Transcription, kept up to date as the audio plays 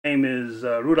name is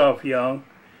Rudolph Young,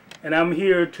 and I'm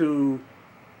here to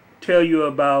tell you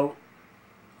about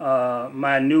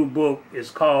my new book. It's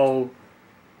called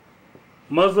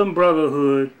Muslim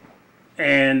Brotherhood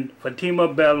and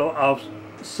FATIMO BELLO of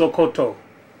Sokoto,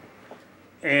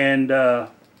 and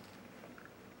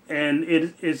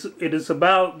it is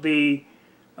about the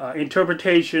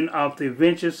interpretation of the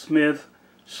Vincent Smith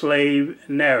slave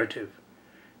narrative.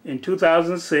 In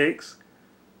 2006,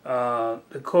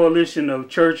 the coalition of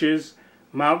churches,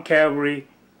 Mount Calvary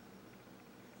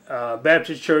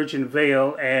Baptist Church in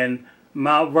Vail and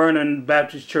Mount Vernon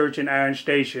Baptist Church in Iron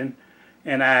Station,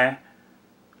 and I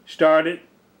started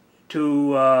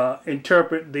to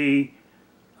interpret the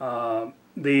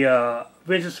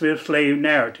Vincent Smith slave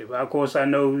narrative. Of course, I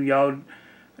know y'all,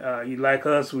 you like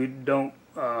us, we didn't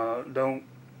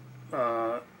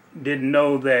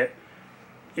know that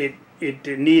it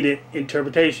needed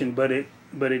interpretation, but it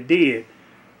did.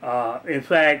 In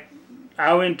fact,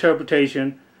 our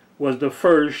interpretation was the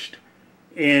first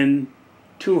in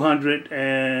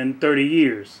 230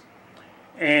 years.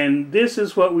 And this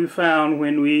is what we found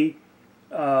when we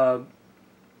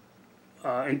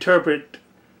interpret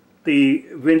the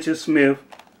Vincent Smith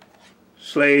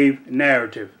slave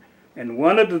narrative. And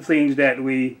one of the things that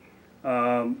we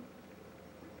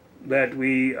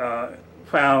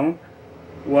found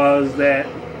was that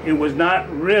it was not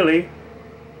really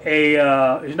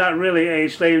a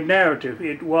slave narrative.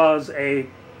 It was a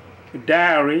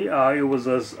diary. It was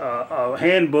a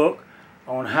handbook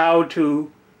on how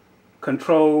to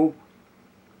control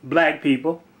black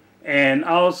people, and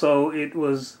also it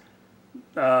was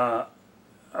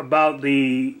about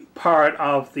the part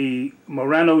of the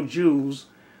Moreno Jews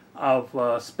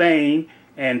of Spain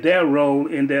and their role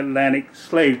in the Atlantic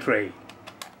slave trade.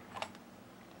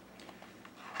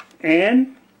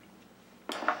 And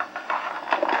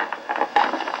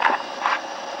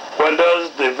what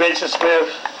does the Vincent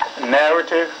Smith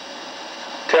narrative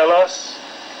tell us?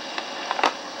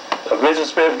 The Vincent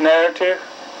Smith narrative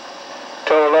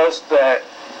told us that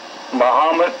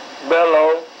Muhammad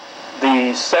Bello,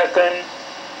 the second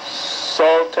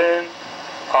Sultan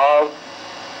of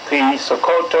the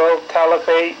Sokoto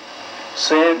Caliphate,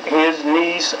 sent his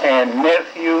niece and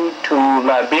nephew to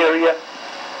Liberia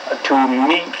to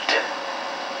meet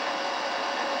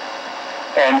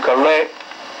and collect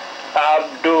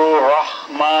Abdul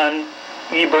Rahman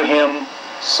Ibrahim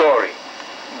Sori,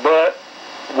 but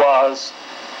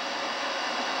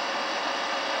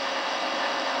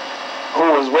who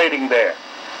was waiting there.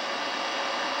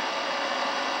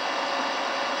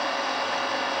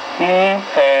 He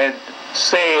had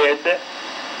said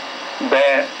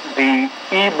that the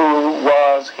Hebrew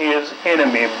was his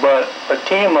enemy, but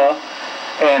Fatima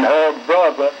and her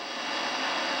brother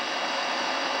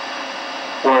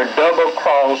were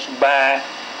double-crossed by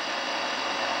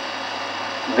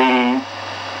the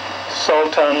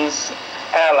Sultan's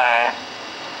ally,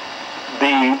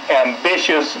 the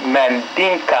ambitious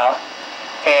Mandinka,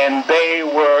 and they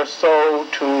were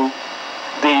sold to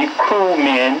the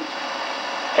crewmen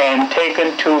and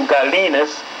taken to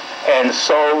Galinas and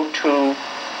sold to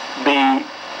the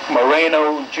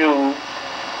Moreno Jew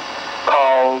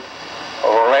called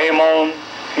Ramon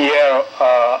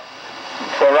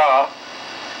Farah,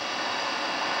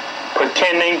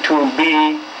 pretending to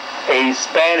be a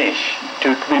Spaniard.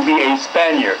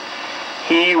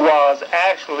 He was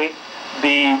actually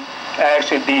the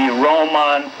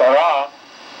Roman Farah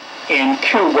in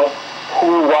Cuba,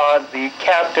 who was the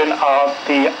captain of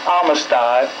the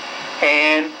Amistad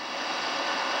and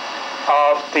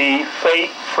of the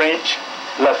French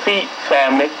Lafitte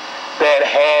family that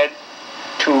had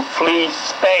to flee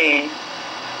Spain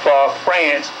for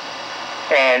France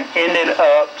and ended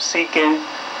up seeking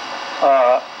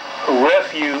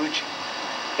refuge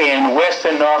in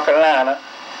western North Carolina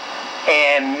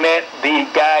and met the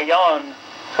Gaillon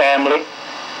family,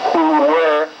 who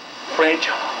were French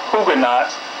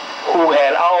Huguenots who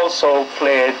had also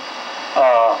fled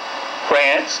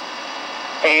France,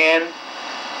 and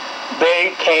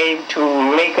they came to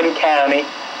Lincoln County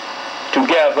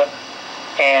together,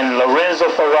 and Lorenzo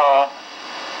Farah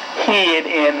hid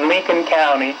in Lincoln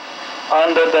County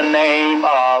under the name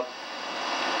of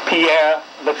Pierre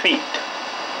Lafitte.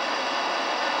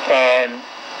 And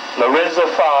Lorenzo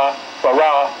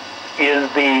Farah is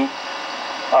the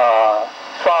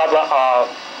father of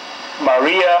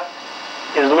Maria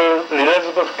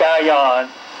Elizabeth Gaillon,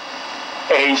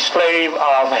 a slave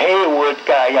of Haywood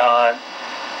Gaillon,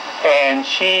 and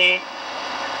she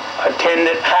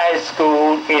attended high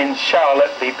school in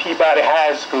Charlotte, the Peabody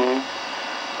High School,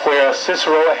 where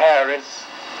Cicero Harris,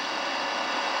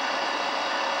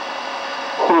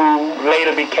 who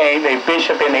later became a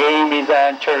bishop in the AME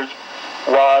Zion Church,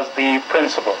 was the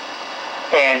principal.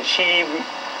 And she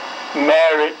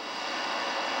married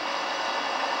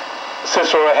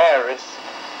Cicero Harris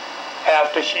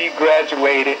after she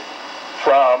graduated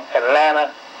from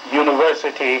Atlanta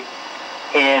University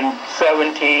in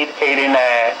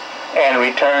 1789 and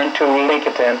returned to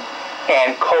Lincoln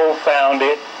and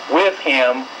co-founded with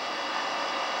him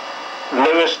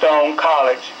Livingstone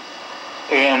College,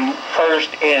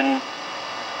 first in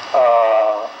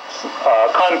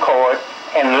Concord,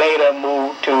 and later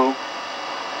moved to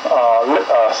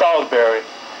Salisbury.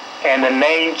 And the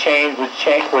name change was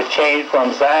changed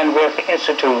from Zion Welfare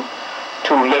Institute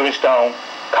to Livingstone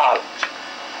College.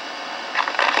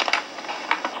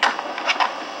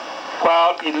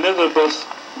 While Elizabeth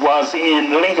was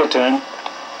in Lincoln,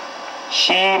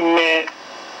 she met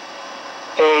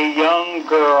a young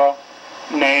girl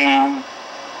named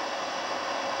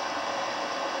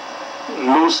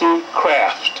Lucy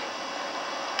Craft,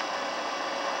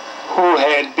 who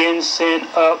had been sent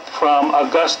up from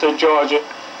Augusta, Georgia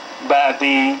by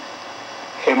the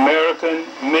American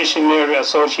Missionary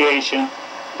Association,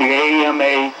 the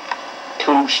AMA,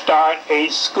 to start a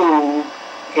school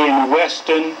in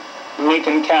western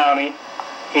Lincoln County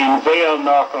in Vail,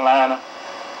 North Carolina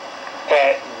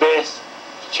at Best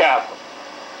Chapel.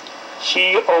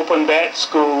 She opened that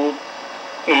school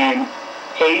in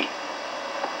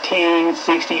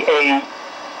 1868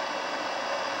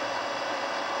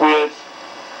 with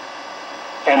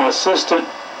an assistant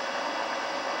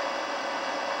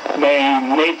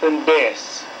named Nathan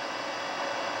Best,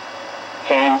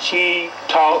 and she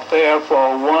taught there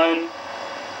for one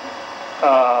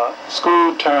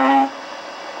school term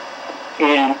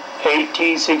in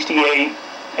 1868,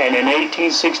 and in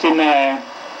 1869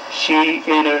 she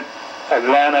entered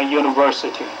Atlanta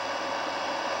University,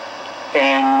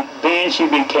 and then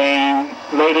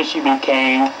later she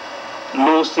became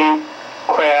Lucy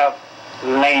Craft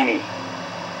Laney,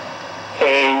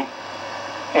 an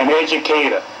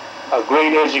educator, a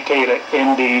great educator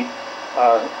in the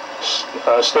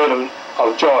state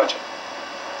of Georgia.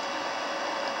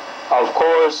 Of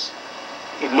course,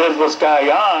 Elizabeth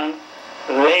Guyon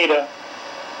later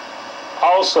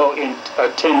also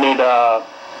attended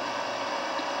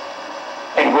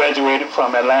and graduated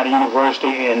from Atlanta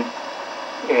University in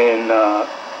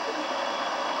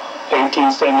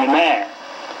 1879.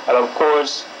 And of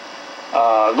course,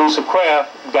 Lucy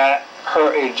Craft got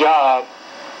her a job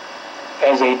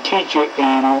as a teacher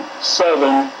in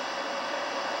southern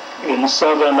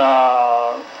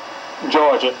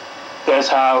Georgia. That's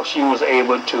how she was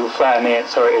able to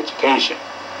finance her education.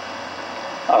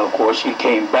 Of course, she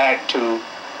came back to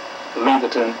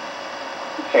Lincoln,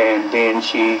 and then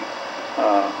she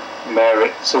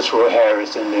married Cicero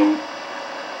Harris, and then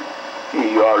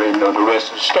you already know the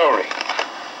rest of the story.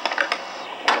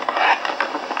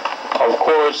 Of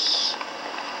course,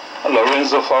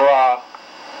 Lorenzo Farrar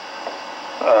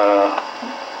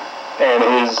and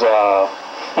his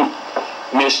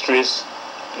mistress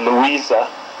Louisa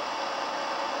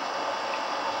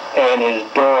and his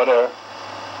daughter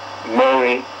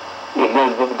Mary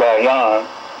Elizabeth Guyon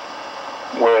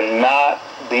were not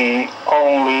the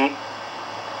only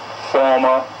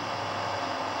former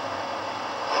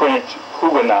French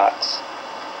Huguenots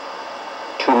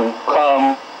to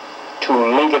come to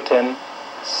Lincoln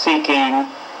seeking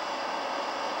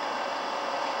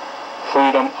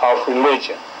freedom of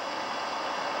religion.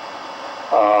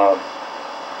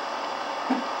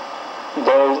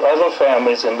 Those other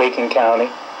families in Lincoln County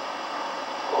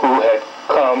who had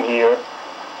come here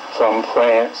from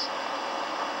France,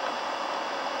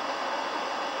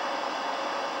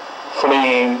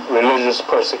 fleeing religious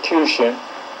persecution,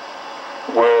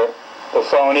 were the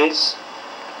Phonies,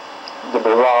 the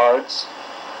Berards,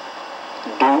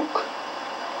 Duke,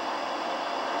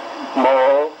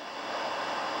 Morrill,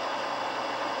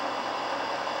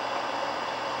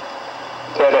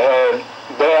 that had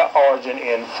their origin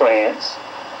in France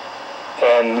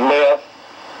and left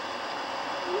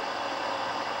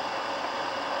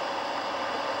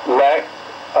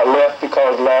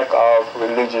because lack of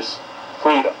religious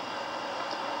freedom.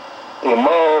 The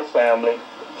Morrill family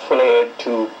fled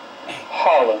to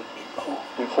Holland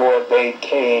before they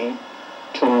came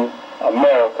to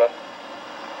America,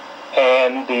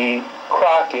 and the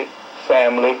Crockett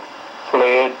family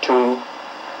fled to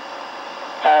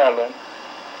Ireland,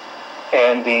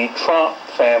 and the Trump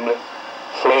family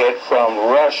fled from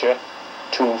Russia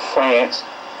to France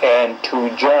and to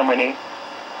Germany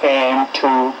and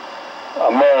to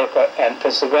America and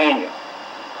Pennsylvania.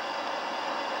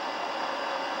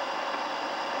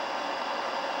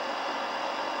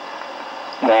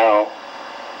 Now,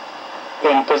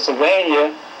 in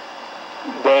Pennsylvania,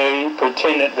 they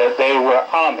pretended that they were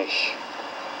Amish.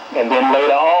 And then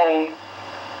later on,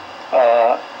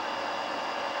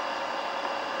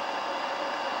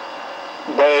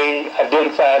 they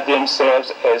identified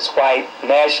themselves as white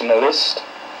nationalists,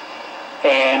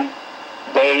 and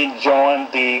they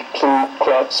joined the Ku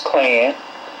Klux Klan,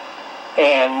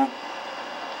 and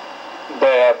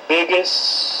their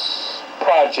biggest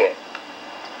project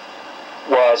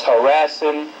was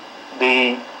harassing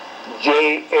the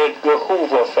J. Edgar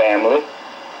Hoover family,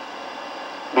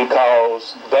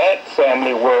 because that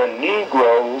family were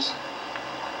Negroes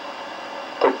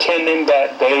pretending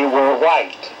that they were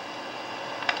white.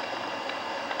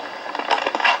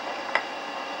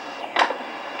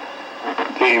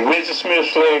 The Richard Smith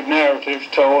slave narratives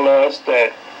told us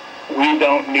that we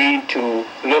don't need to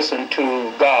listen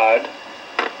to God,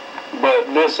 but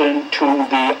listen to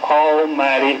the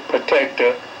almighty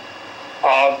protector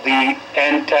of the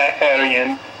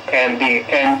anti-Aryan and the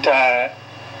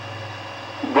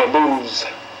anti-Gaboos.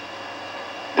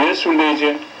 This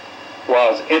religion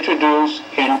was introduced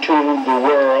into the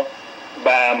world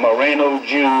by Moreno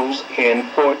Jews in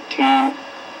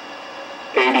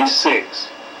 1486.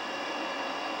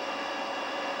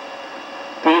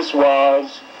 This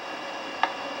was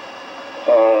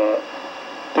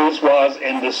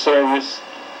in the service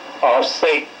of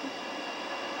Satan,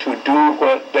 to do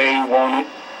what they wanted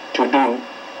to do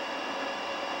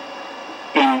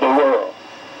in the world,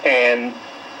 and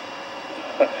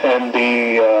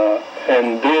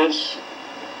this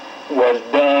was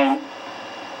done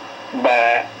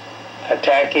by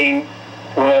attacking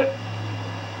what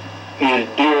is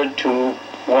dear to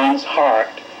one's heart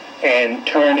and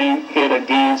turning it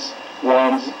against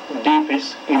one's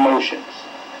deepest emotions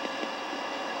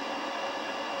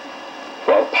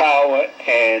for power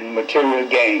and material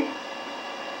gain.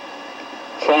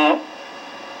 Trump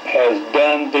has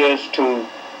done this to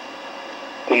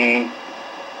the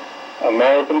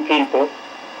American people,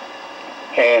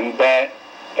 and that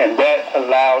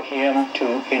allowed him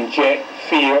to inject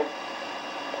fear,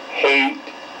 hate,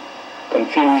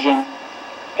 confusion,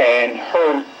 and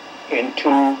hurt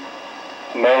into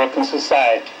American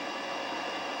society.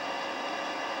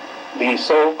 The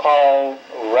so-called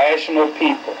rational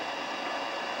people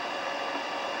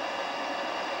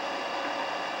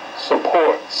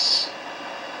supports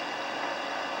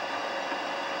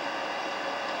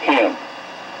him.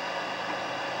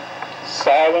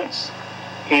 Silence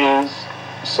is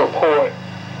support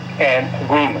and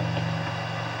agreement.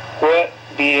 What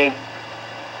did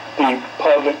the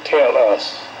public tell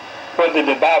us? What did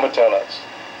the Bible tell us?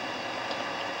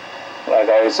 Like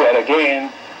I said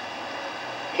again,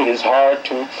 it is hard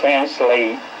to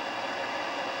translate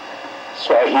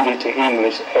Swahili to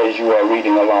English as you are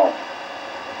reading along.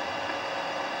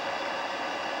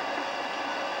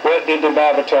 What did the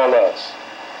Bible tell us?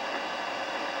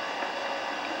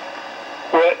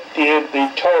 What did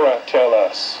the Torah tell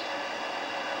us?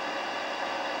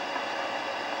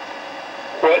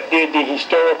 What did the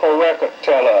historical record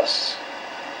tell us?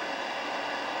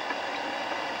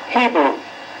 Hebrew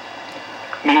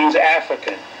means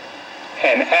African,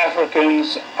 and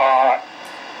Africans are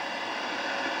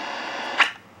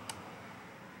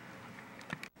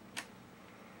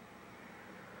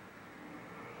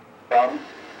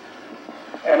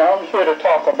and I'm here to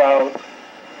talk about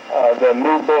the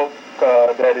new book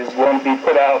that is going to be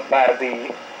put out by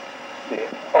the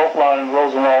Oakland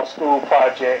Rosenwald School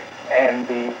Project and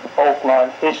the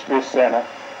Oakland History Center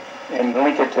in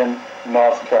Lincoln,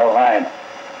 North Carolina.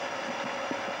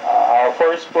 Our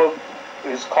first book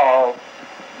is called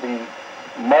The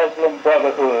Muslim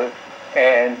Brotherhood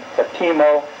and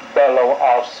FATIMO, BELLO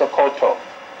of Sokoto.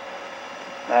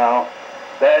 Now,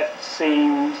 that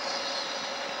seems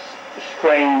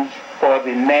strange for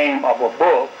the name of a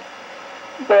book,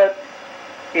 but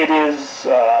it is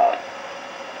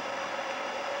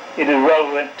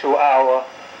relevant to our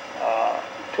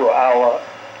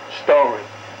story,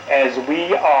 as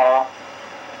we are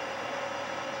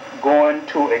going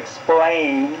to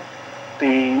explain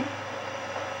the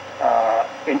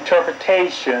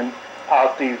interpretation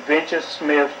of the Richard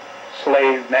Smith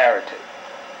slave narrative.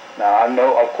 Now, I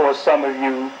know, of course, some of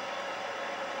you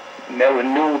never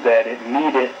knew that it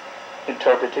needed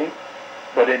interpreting,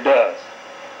 but it does.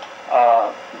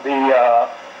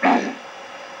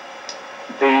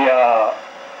 The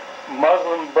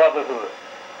Muslim Brotherhood.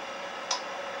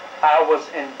 I was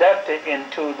inducted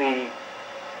into the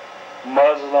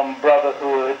Muslim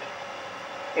Brotherhood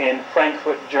in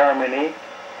Frankfurt, Germany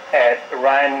at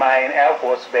Rhein-Main Air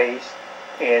Force Base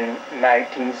in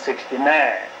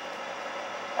 1969.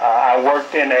 I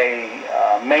worked in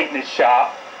a maintenance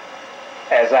shop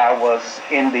as I was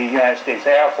in the United States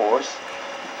Air Force,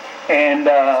 and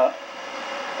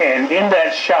in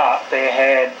that shop they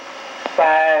had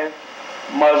 5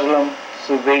 Muslim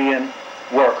civilian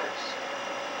workers,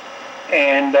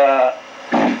 and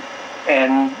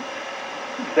and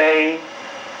they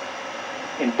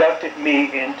inducted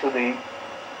me into the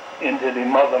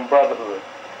Muslim Brotherhood.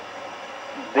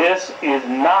 This is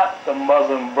not the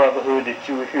Muslim Brotherhood that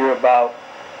you hear about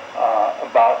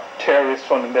terrorists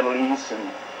from the Middle East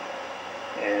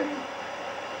and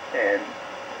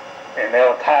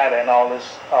Al Qaeda and all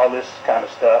this kind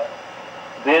of stuff.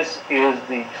 This is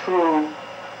the true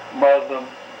Muslim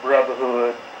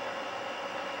Brotherhood,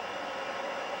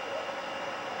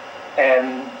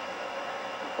 and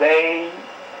they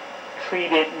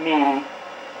treated me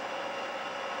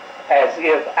as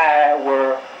if I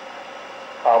were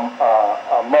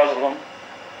a Muslim,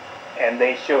 and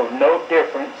they showed no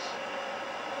difference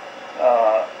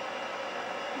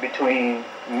between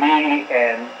me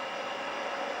and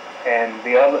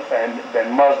the other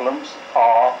than Muslims,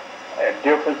 or a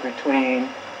difference between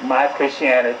my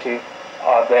Christianity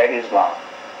or their Islam.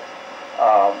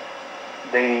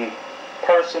 The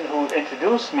person who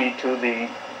introduced me to the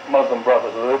Muslim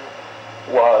Brotherhood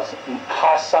was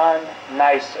Hassan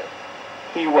Nasser.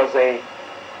 He was a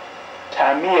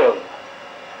Tamil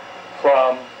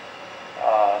from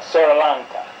Sri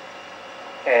Lanka,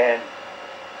 and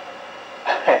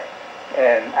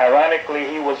and ironically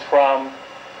he was from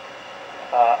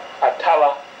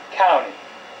Atala County,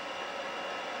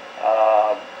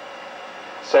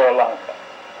 Sri Lanka.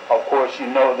 Of course, you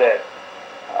know that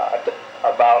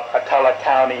about Atala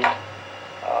County,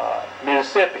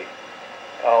 Mississippi,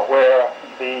 where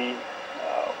the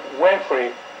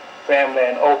Winfrey family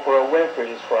and Oprah Winfrey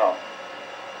is from.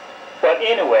 But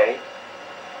anyway,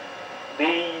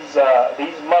 these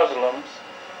Muslims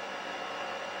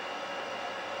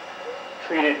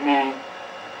treated me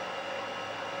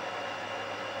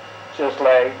just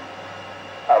like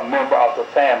a member of the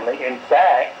family. In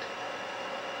fact,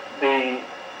 the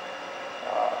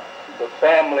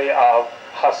family of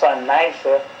Hassan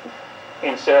Nasser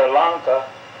in Sri Lanka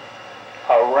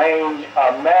arranged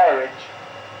a marriage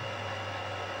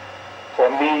for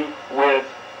me with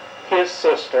his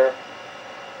sister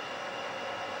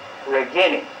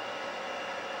Regini.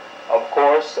 Of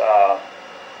course,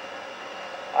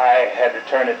 I had to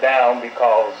turn it down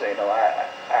because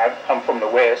I'm from the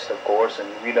West, of course, and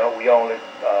we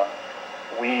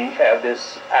have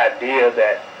this idea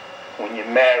that when you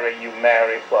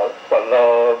marry for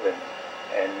love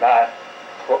and not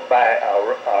by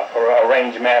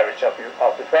arranged marriage of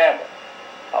the family,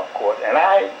 of course. And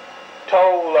I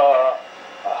told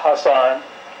Hassan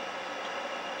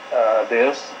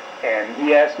this, and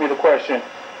he asked me the question,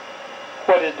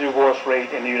 what is the divorce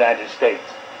rate in the United States?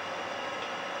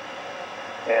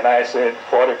 And I said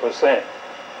 40%.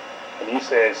 And he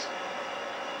says,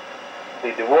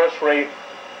 the divorce rate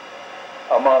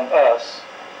among us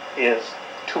is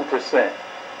 2%.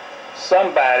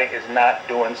 Somebody is not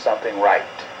doing something right.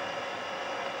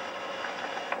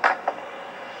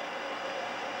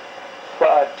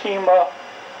 Fatima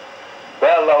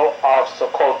Bello of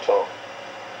Sokoto.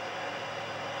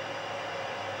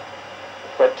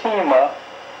 Fatima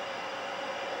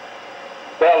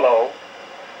Bello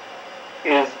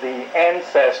is the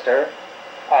ancestor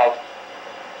of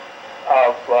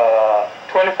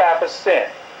 25%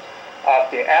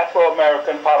 of the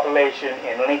Afro-American population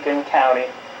in Lincoln County,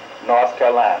 North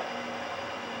Carolina.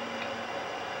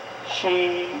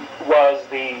 She was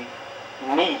the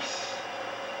niece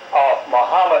of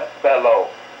Muhammad Bello,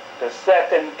 the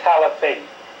second caliphate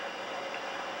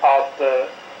of the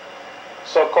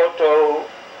Sokoto.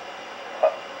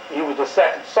 He was the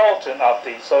second sultan of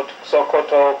the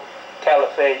Sokoto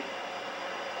Caliphate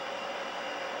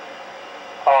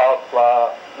of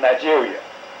Nigeria,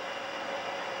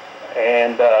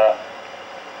 and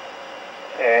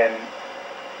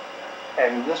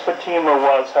this Fatima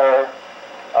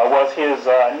was his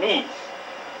niece,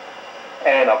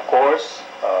 and of course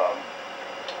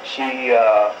she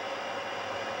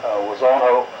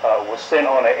was sent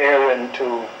on an errand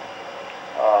to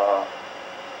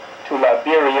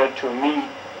Liberia to meet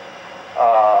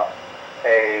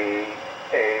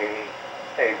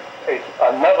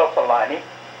another Fulani.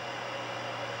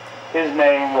 His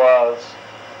name was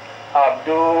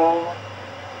Abdul.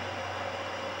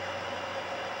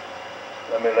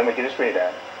 Let me get it straight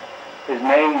down. His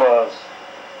name was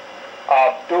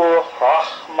Abdul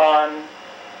Rahman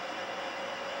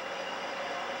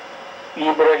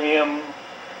Ibrahim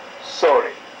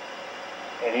Sori,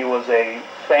 and he was a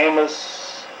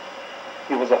famous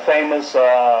He was a famous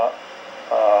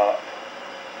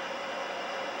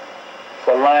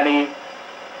Fulani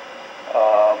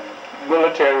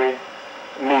military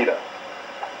leader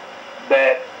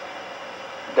that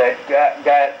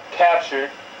got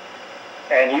captured,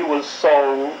 and he was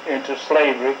sold into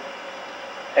slavery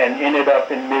and ended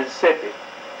up in Mississippi.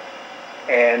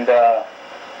 And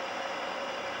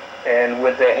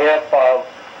with the help of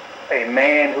a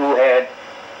man who had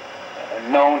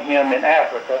known him in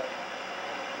Africa,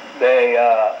 they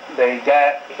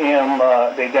got him.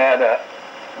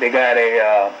 They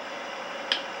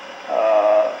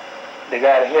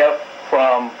got help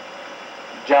from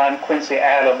John Quincy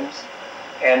Adams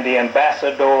and the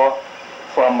ambassador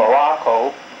from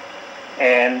Morocco,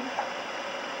 and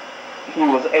he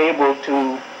was able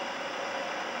to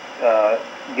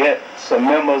get some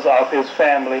members of his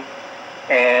family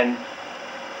and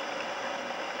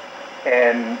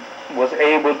was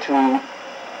able to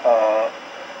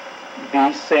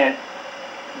be sent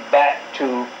back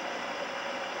to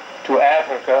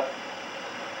Africa,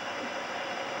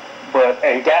 but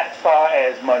he got far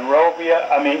as Monrovia,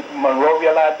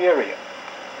 Liberia,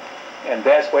 and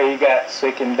that's where he got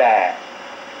sick and died.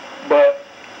 But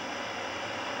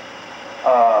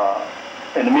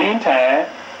in the meantime,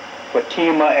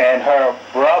 Fatima and her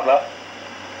brother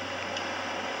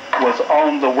was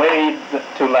on the way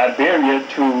to Liberia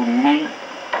to meet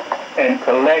and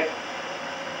collect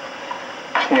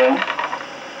him,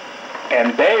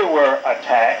 and they were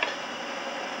attacked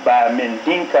by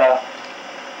Mandinka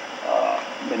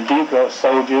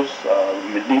soldiers,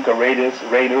 Mandinka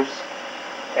raiders,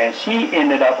 and she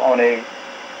ended up on a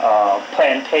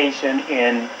plantation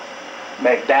in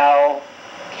McDowell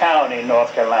County,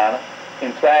 North Carolina.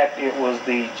 In fact, it was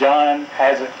the John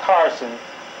Hazard Carson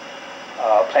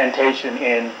plantation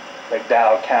in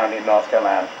McDowell County, North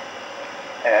Carolina.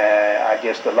 I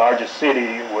guess the largest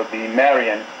city would be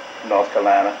Marion, North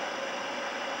Carolina.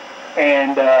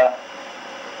 And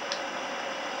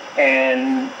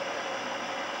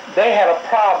they had a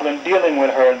problem dealing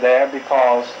with her there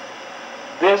because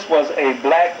this was a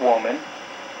black woman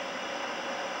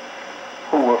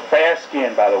who was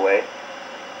fair-skinned, by the way,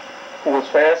 who was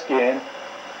fair-skinned.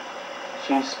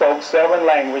 She spoke 7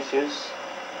 languages.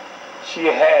 She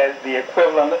had the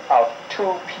equivalent of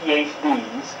 2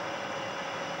 PhDs.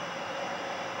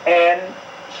 And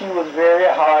she was very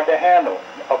hard to handle,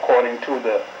 according to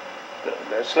the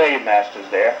slave masters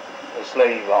there, the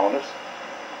slave owners.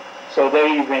 So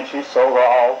they eventually sold her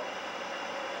off,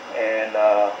 and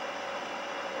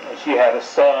she had a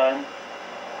son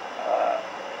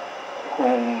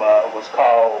whom was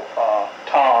called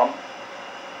Tom,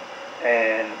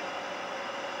 and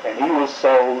he was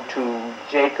sold to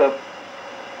Jacob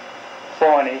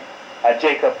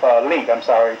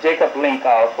Link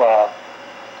of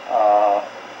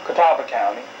Catawba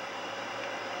County,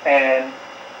 and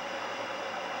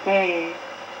he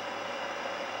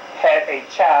had a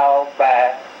child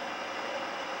by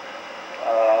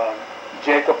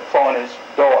Jacob Forney's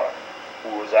daughter,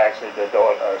 who was actually the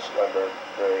daughter of the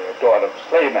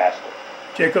slave master,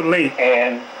 Jacob Link,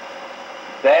 and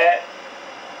that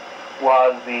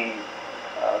was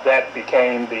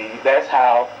that's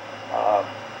how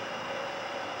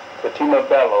Fatima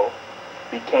Bello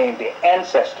became the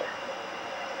ancestor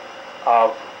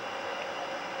of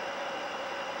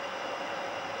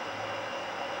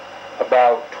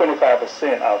about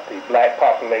 25% of the black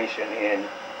population in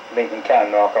Lincoln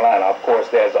County, North Carolina. Of course,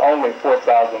 there's only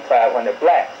 4,500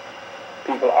 blacks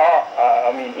people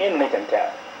in Lincoln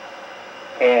County.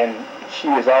 And she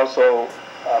is also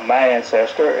my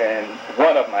ancestor and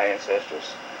one of my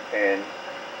ancestors. And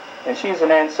she's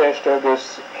an ancestor of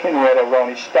this Henrietta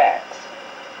Roney Stacks,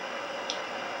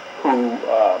 who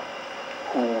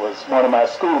was one of my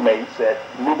schoolmates at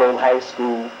Newbold High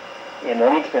School in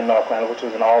Lincoln, North Carolina, which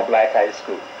was an all-black high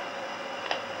school.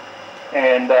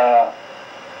 And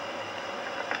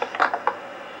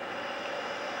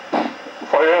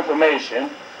for your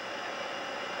information,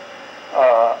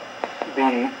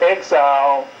 the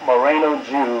exiled Moreno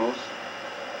Jews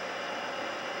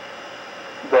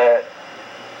that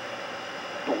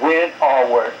went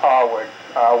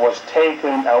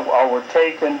were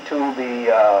taken to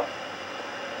the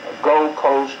Gold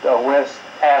Coast of West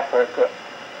Africa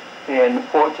in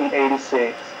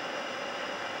 1486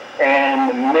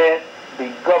 and met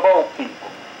the Gabo people.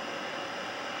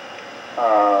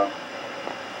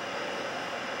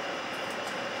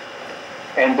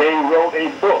 And they wrote a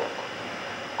book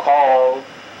called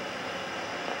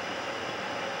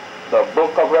the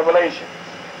Book of Revelations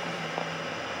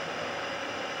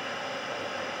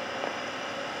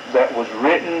that was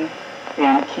written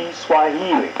in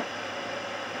Kiswahili.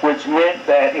 which meant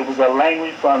that it was a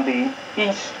language from the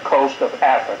east coast of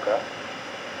Africa.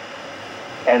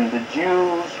 And the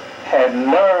Jews had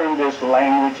learned this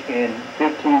language in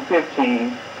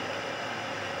 1515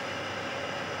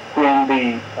 when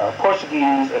the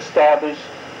Portuguese established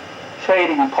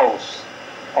trading posts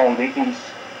on the East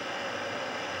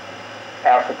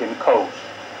African coast.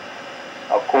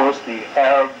 Of course, the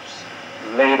Arabs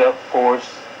later forced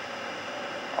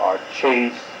or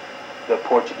chased the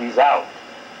Portuguese out.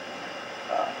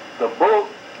 The book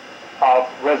of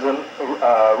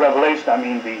Revelation,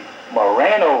 the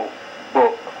Moreno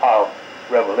book of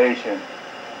Revelation,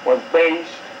 was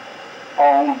based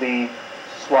on the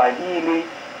Swahili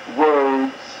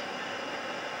words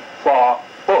for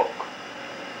book.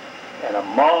 And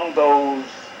among those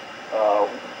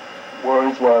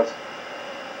words was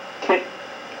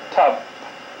Kitab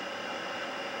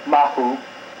Mahu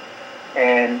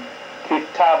and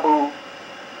Kitabu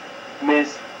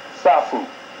Misafu,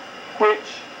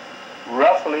 which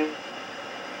roughly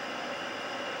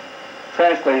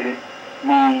translated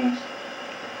means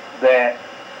that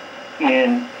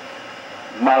in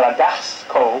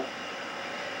Malagasco,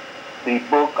 the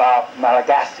book of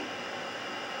Malagasy.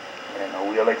 And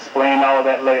we'll explain all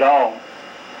that later on.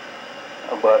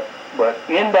 But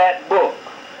in that book,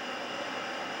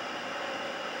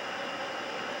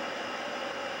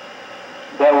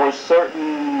 there were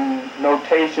certain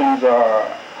notations or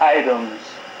items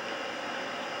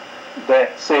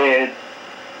that said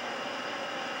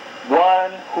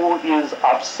one who is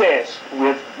obsessed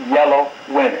with yellow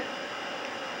women.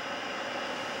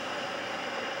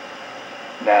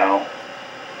 Now,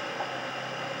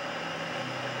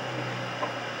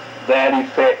 that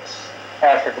affects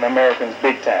African Americans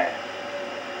big time,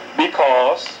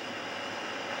 because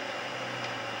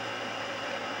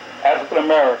African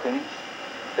Americans,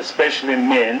 especially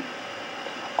men,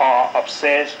 are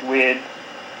obsessed with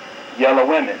yellow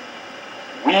women.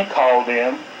 We call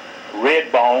them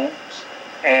red bones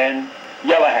and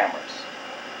yellow hammers.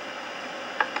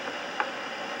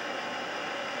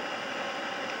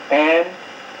 And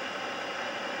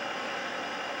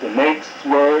the next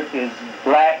word is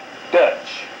Black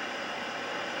Dutch.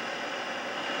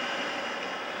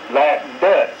 Black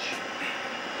Dutch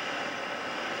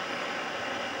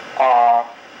are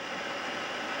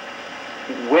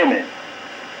women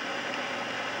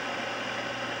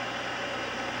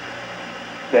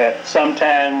that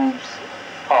sometimes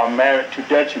are married to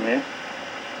Dutchmen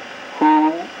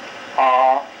who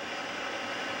are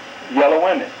yellow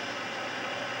women.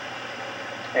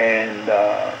 And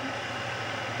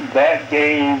that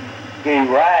gave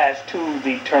rise to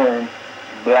the term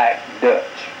Black Dutch.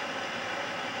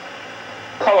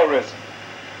 Colorism.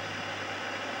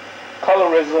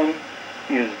 Colorism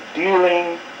is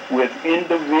dealing with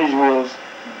individuals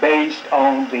based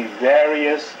on the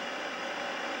various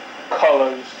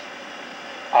colors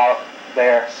of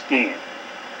their skin.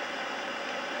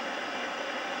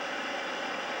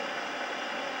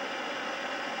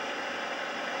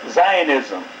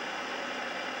 Zionism.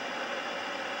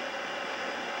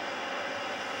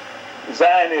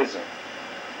 Zionism,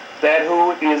 that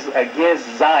who is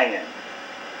against Zion,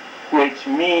 which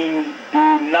means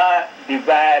do not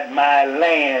divide my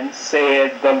land,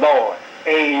 said the Lord.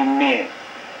 Amen.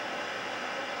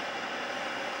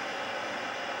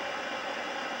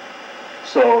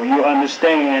 So you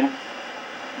understand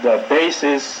the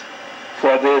basis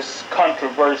for this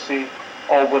controversy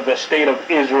over the state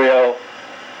of Israel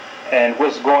and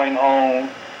what's going on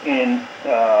in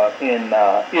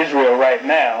Israel right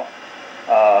now.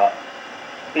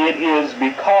 It is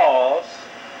because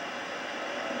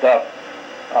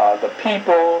the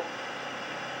people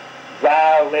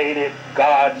violated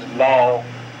God's law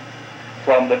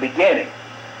from the beginning.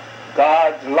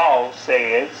 God's law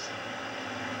says,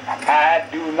 I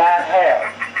do not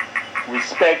have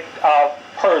respect of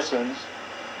persons,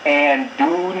 and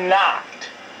do not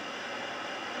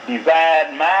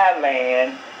divide my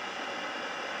land,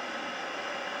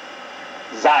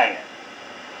 Zion.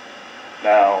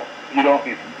 Now, you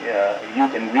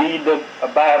can read the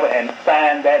Bible and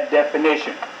find that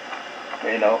definition,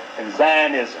 in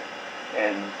Zionism.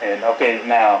 And okay,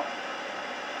 now,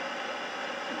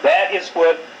 that is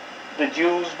what the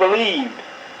Jews believed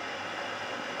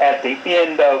at the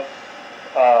end of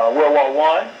World War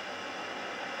I.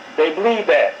 They believed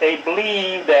that. They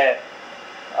believed that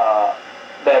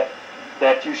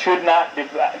that you should not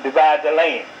divide the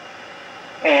land.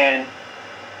 And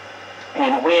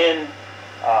when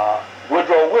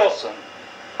Woodrow Wilson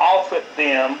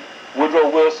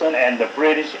and the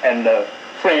British and the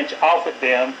French offered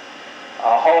them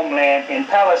a homeland in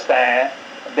Palestine,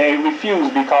 they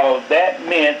refused because that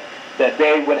meant that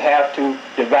they would have to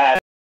divide